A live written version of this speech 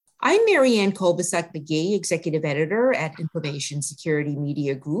I'm Marianne Kolbasuk McGee, Executive Editor at Information Security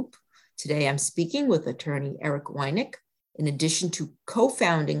Media Group. Today I'm speaking with attorney Eric Weinig. In addition to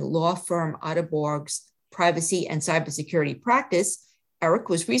co-founding law firm Otto Borg's privacy and cybersecurity practice, Eric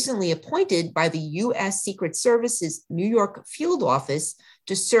was recently appointed by the U.S. Secret Service's New York field office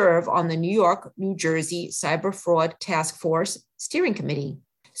to serve on the New York, New Jersey Cyber Fraud Task Force Steering Committee.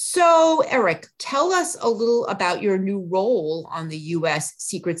 So, Eric, tell us a little about your new role on the U.S.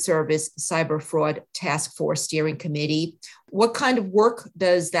 Secret Service Cyber Fraud Task Force Steering Committee. What kind of work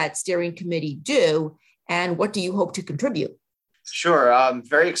does that steering committee do, and what do you hope to contribute? Sure. I'm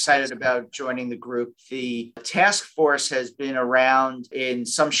very excited about joining the group. The task force has been around in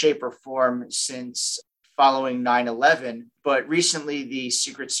some shape or form since following 9/11, but recently the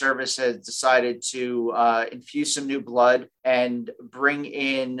Secret Service has decided to infuse some new blood and bring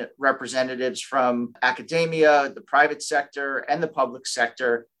in representatives from academia, the private sector, and the public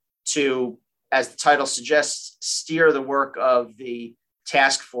sector to, as the title suggests, steer the work of the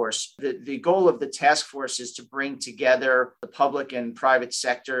task force. The goal of the task force is to bring together the public and private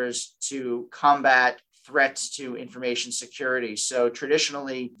sectors to combat threats to information security. So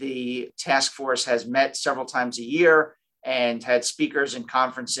traditionally, the task force has met several times a year and had speakers and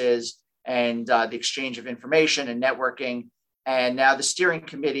conferences and the exchange of information and networking. And now the steering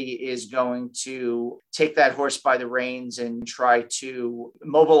committee is going to take that horse by the reins and try to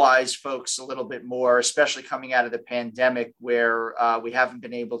mobilize folks a little bit more, especially coming out of the pandemic where we haven't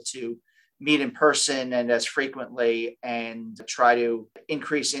been able to meet in person and as frequently, and try to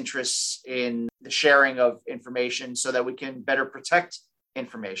increase interest in the sharing of information so that we can better protect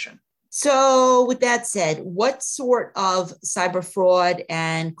information. So with that said, what sort of cyber fraud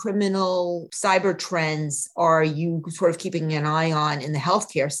and criminal cyber trends are you sort of keeping an eye on in the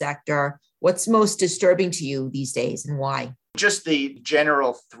healthcare sector? What's most disturbing to you these days and why? Just the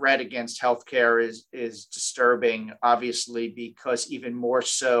general threat against healthcare is disturbing, obviously, because even more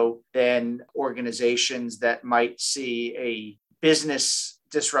so than organizations that might see a business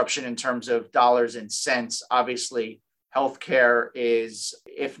disruption in terms of dollars and cents, obviously, healthcare is,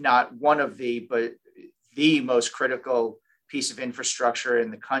 if not one of but the most critical piece of infrastructure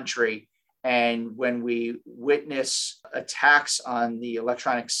in the country. And when we witness attacks on the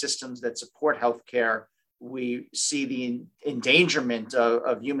electronic systems that support healthcare, we see the endangerment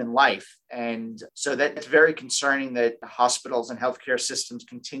of human life. And so that's very concerning that hospitals and healthcare systems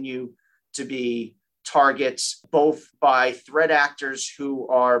continue to be targets both by threat actors who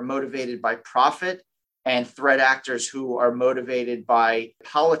are motivated by profit and threat actors who are motivated by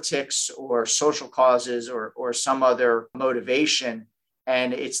politics or social causes or some other motivation.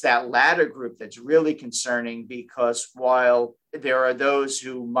 And it's that latter group that's really concerning, because while there are those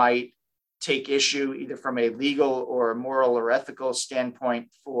who might take issue either from a legal or a moral or ethical standpoint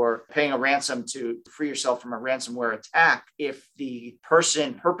for paying a ransom to free yourself from a ransomware attack, if the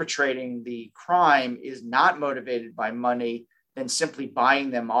person perpetrating the crime is not motivated by money, then simply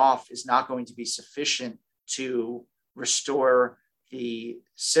buying them off is not going to be sufficient to restore the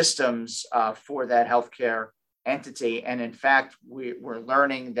systems for that healthcare entity. And in fact, we're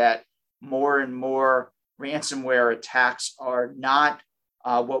learning that more and more ransomware attacks are not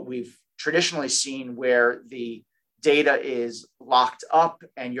what we've traditionally seen, where the data is locked up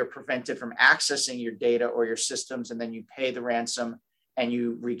and you're prevented from accessing your data or your systems, and then you pay the ransom and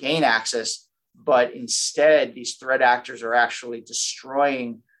you regain access. But instead, these threat actors are actually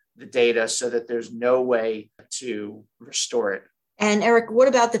destroying the data so that there's no way to restore it. And Eric, what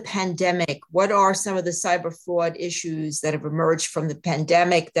about the pandemic? What are some of the cyber fraud issues that have emerged from the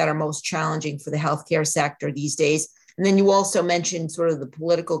pandemic that are most challenging for the healthcare sector these days? And then you also mentioned sort of the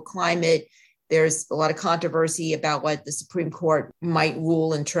political climate. There's a lot of controversy about what the Supreme Court might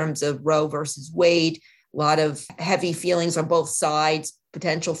rule in terms of Roe versus Wade. A lot of heavy feelings on both sides,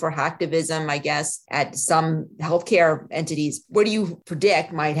 potential for hacktivism, I guess, at some healthcare entities. What do you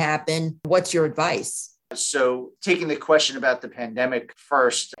predict might happen? What's your advice? So taking the question about the pandemic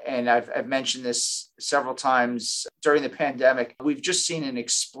first, and I've mentioned this several times during the pandemic, we've just seen an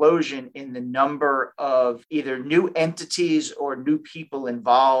explosion in the number of either new entities or new people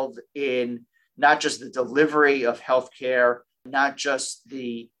involved in not just the delivery of healthcare, not just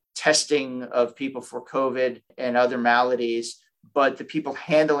the testing of people for COVID and other maladies, but the people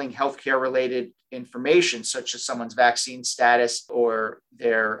handling healthcare related information, such as someone's vaccine status or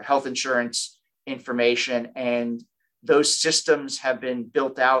their health insurance information. And those systems have been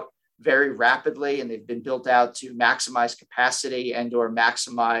built out very rapidly, and they've been built out to maximize capacity and or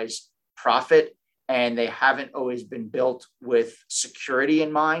maximize profit. And they haven't always been built with security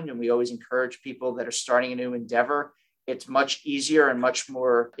in mind. And we always encourage people that are starting a new endeavor, It's much easier and much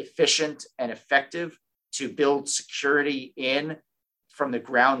more efficient and effective to build security in from the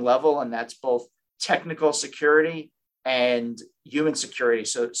ground level, and that's both technical security and human security.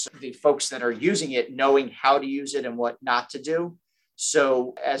 So the folks that are using it knowing how to use it and what not to do.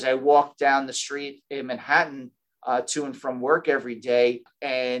 So as I walk down the street in Manhattan to and from work every day,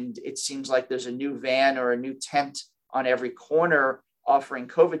 and it seems like there's a new van or a new tent on every corner offering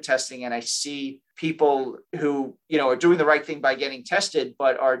COVID testing, and I see people who, are doing the right thing by getting tested,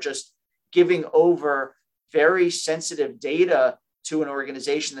 but are just giving over very sensitive data to an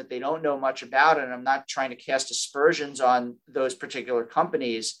organization that they don't know much about. And I'm not trying to cast aspersions on those particular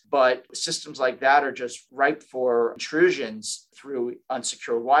companies, but systems like that are just ripe for intrusions through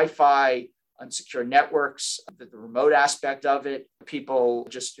unsecure Wi-Fi, unsecure networks, the remote aspect of it, people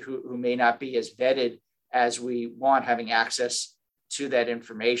just who may not be as vetted as we want having access to that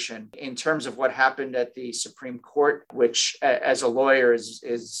information. In terms of what happened at the Supreme Court, which as a lawyer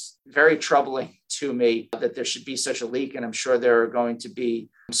is very troubling to me that there should be such a leak. And I'm sure there are going to be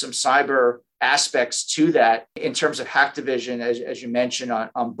some cyber aspects to that. In terms of Hacktivision, as you mentioned,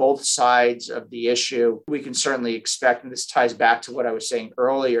 on both sides of the issue, we can certainly expect, and this ties back to what I was saying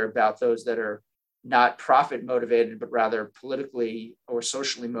earlier about those that are not profit motivated, but rather politically or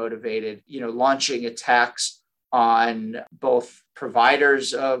socially motivated, launching attacks on both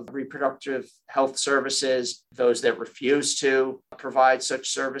providers of reproductive health services, those that refuse to provide such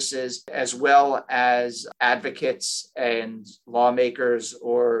services, as well as advocates and lawmakers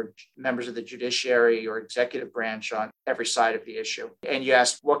or members of the judiciary or executive branch on every side of the issue. And you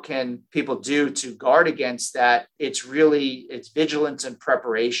asked, what can people do to guard against that? It's vigilance and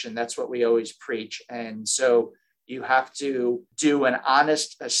preparation. That's what we always preach. And so you have to do an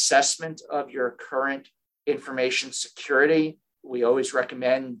honest assessment of your current information security. We always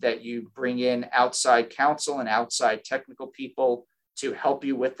recommend that you bring in outside counsel and outside technical people to help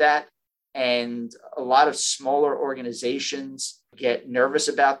you with that. And a lot of smaller organizations get nervous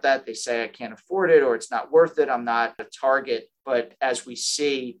about that. They say, I can't afford it, or it's not worth it. I'm not a target. But as we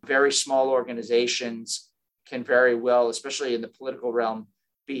see, very small organizations can very well, especially in the political realm,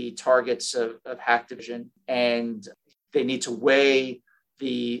 be targets of Hacktivision. And they need to weigh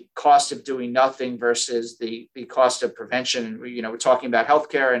the cost of doing nothing versus the cost of prevention. We're talking about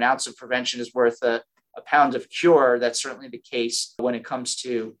healthcare. An ounce of prevention is worth a pound of cure. That's certainly the case when it comes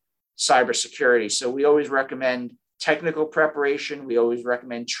to cybersecurity. So we always recommend technical preparation. We always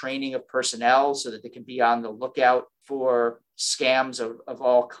recommend training of personnel so that they can be on the lookout for scams of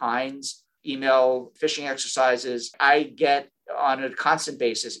all kinds, email phishing exercises. I get on a constant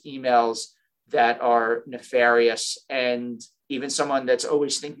basis emails that are nefarious, and even someone that's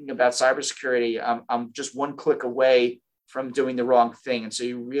always thinking about cybersecurity, I'm just one click away from doing the wrong thing. And so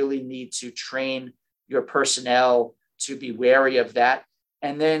you really need to train your personnel to be wary of that.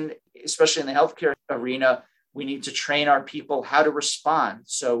 And then, especially in the healthcare arena, we need to train our people how to respond.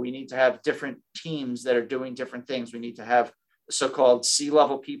 So we need to have different teams that are doing different things. We need to have so-called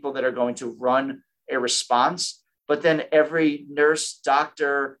C-level people that are going to run a response, but then every nurse,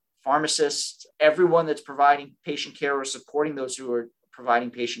 doctor, pharmacists, everyone that's providing patient care or supporting those who are providing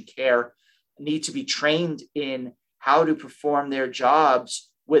patient care need to be trained in how to perform their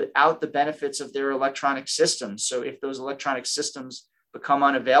jobs without the benefits of their electronic systems. So if those electronic systems become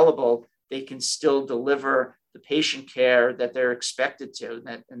unavailable, they can still deliver the patient care that they're expected to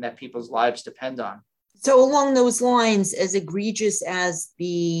and that people's lives depend on. So along those lines, as egregious as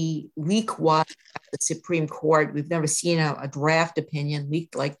the leak was at the Supreme Court, we've never seen a draft opinion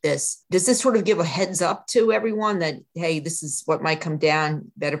leaked like this. Does this sort of give a heads up to everyone that, hey, this is what might come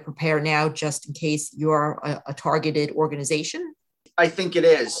down, better prepare now just in case you're a targeted organization? I think it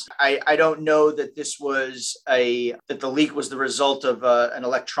is. I don't know that that the leak was the result of an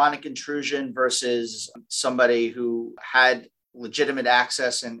electronic intrusion versus somebody who had legitimate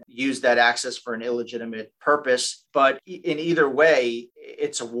access and use that access for an illegitimate purpose. But in either way,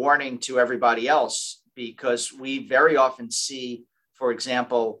 it's a warning to everybody else, because we very often see, for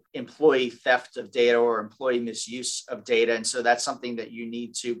example, employee theft of data or employee misuse of data. And so that's something that you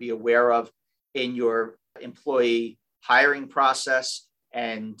need to be aware of in your employee hiring process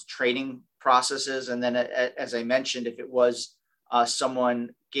and training processes. And then, as I mentioned, if it was someone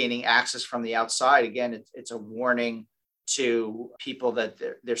gaining access from the outside, again, it's a warning to people that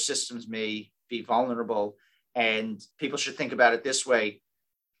their systems may be vulnerable. And people should think about it this way.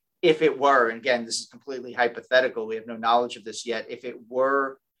 If it were, and again, this is completely hypothetical, we have no knowledge of this yet. If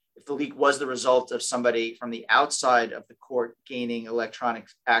the leak was the result of somebody from the outside of the court gaining electronic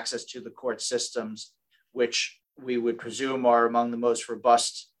access to the court systems, which we would presume are among the most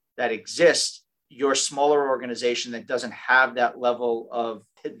robust that exist, you're a smaller organization that doesn't have that level of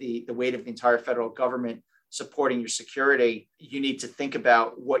the weight of the entire federal government supporting your security, you need to think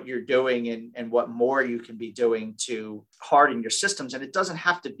about what you're doing and what more you can be doing to harden your systems. And it doesn't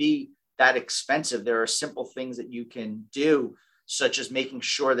have to be that expensive. There are simple things that you can do, such as making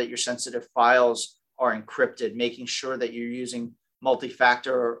sure that your sensitive files are encrypted, making sure that you're using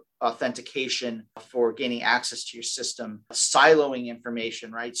multi-factor authentication for gaining access to your system, siloing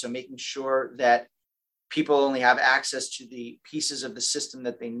information, right? So making sure that people only have access to the pieces of the system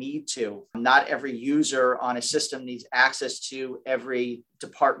that they need to. Not every user on a system needs access to every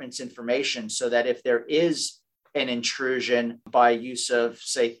department's information, so that if there is an intrusion by use of,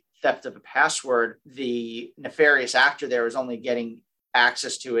 say, theft of a password, the nefarious actor there is only getting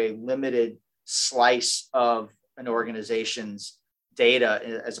access to a limited slice of an organization's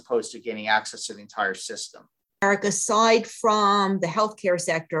data as opposed to gaining access to the entire system. Eric, aside from the healthcare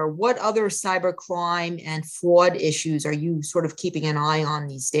sector, what other cybercrime and fraud issues are you sort of keeping an eye on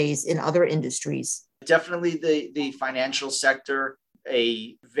these days in other industries? Definitely the financial sector.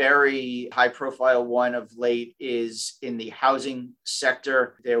 A very high profile one of late is in the housing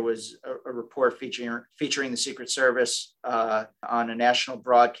sector. There was a report featuring the Secret Service on a national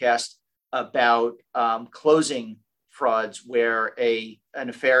broadcast about closing frauds, where a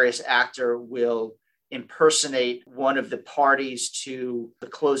nefarious actor will impersonate one of the parties to the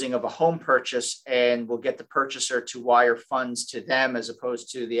closing of a home purchase and will get the purchaser to wire funds to them as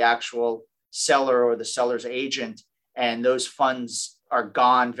opposed to the actual seller or the seller's agent. And those funds are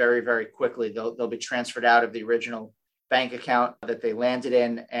gone very, very quickly. They'll be transferred out of the original bank account that they landed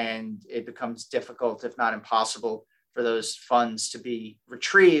in, and it becomes difficult, if not impossible, for those funds to be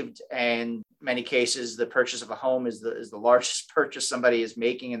retrieved. And in many cases, the purchase of a home is the largest purchase somebody is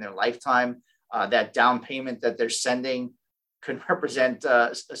making in their lifetime. That down payment that they're sending can represent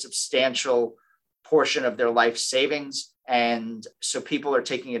a substantial portion of their life savings. And so people are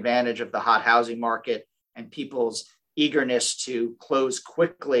taking advantage of the hot housing market and people's eagerness to close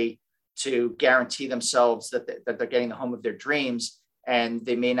quickly to guarantee themselves that they're getting the home of their dreams. And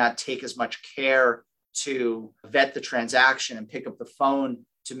they may not take as much care to vet the transaction and pick up the phone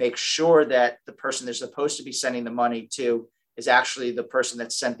to make sure that the person they're supposed to be sending the money to is actually the person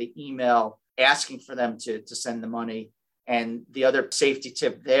that sent the email asking for them to send the money. And the other safety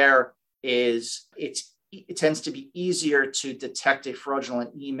tip there is it tends to be easier to detect a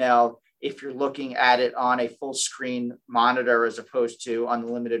fraudulent email if you're looking at it on a full screen monitor as opposed to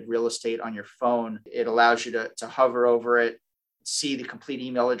unlimited real estate on your phone. It allows you to hover over it, see the complete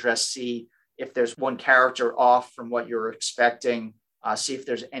email address, see if there's one character off from what you're expecting, see if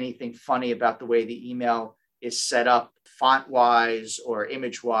there's anything funny about the way the email is set up font-wise or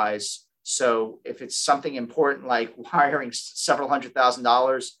image-wise. So if it's something important like wiring several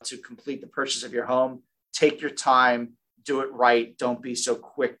 $100,000 to complete the purchase of your home, take your time, do it right. Don't be so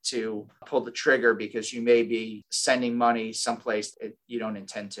quick to pull the trigger because you may be sending money someplace that you don't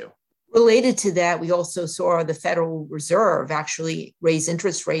intend to. Related to that, we also saw the Federal Reserve actually raise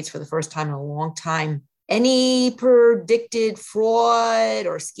interest rates for the first time in a long time. Any predicted fraud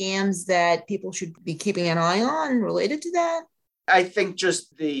or scams that people should be keeping an eye on related to that? I think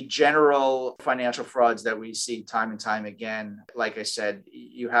just the general financial frauds that we see time and time again. Like I said,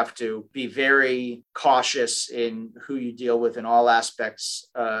 you have to be very cautious in who you deal with in all aspects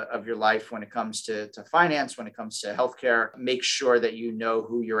of your life when it comes to finance, when it comes to healthcare. Make sure that you know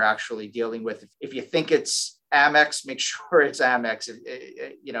who you're actually dealing with. If you think it's Amex, make sure it's Amex.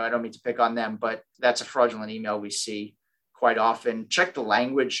 I don't mean to pick on them, but that's a fraudulent email we see quite often. Check the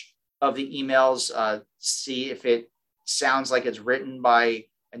language of the emails, see if it sounds like it's written by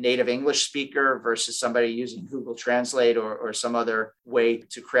a native English speaker versus somebody using Google Translate or some other way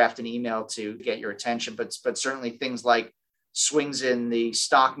to craft an email to get your attention. But certainly things like swings in the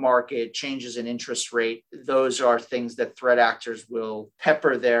stock market, changes in interest rate, those are things that threat actors will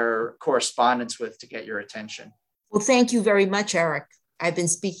pepper their correspondence with to get your attention. Well, thank you very much, Eric. I've been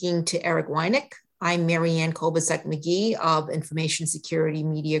speaking to Eric Weinig. I'm Marianne Kolbasuk-McGee of Information Security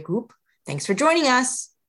Media Group. Thanks for joining us.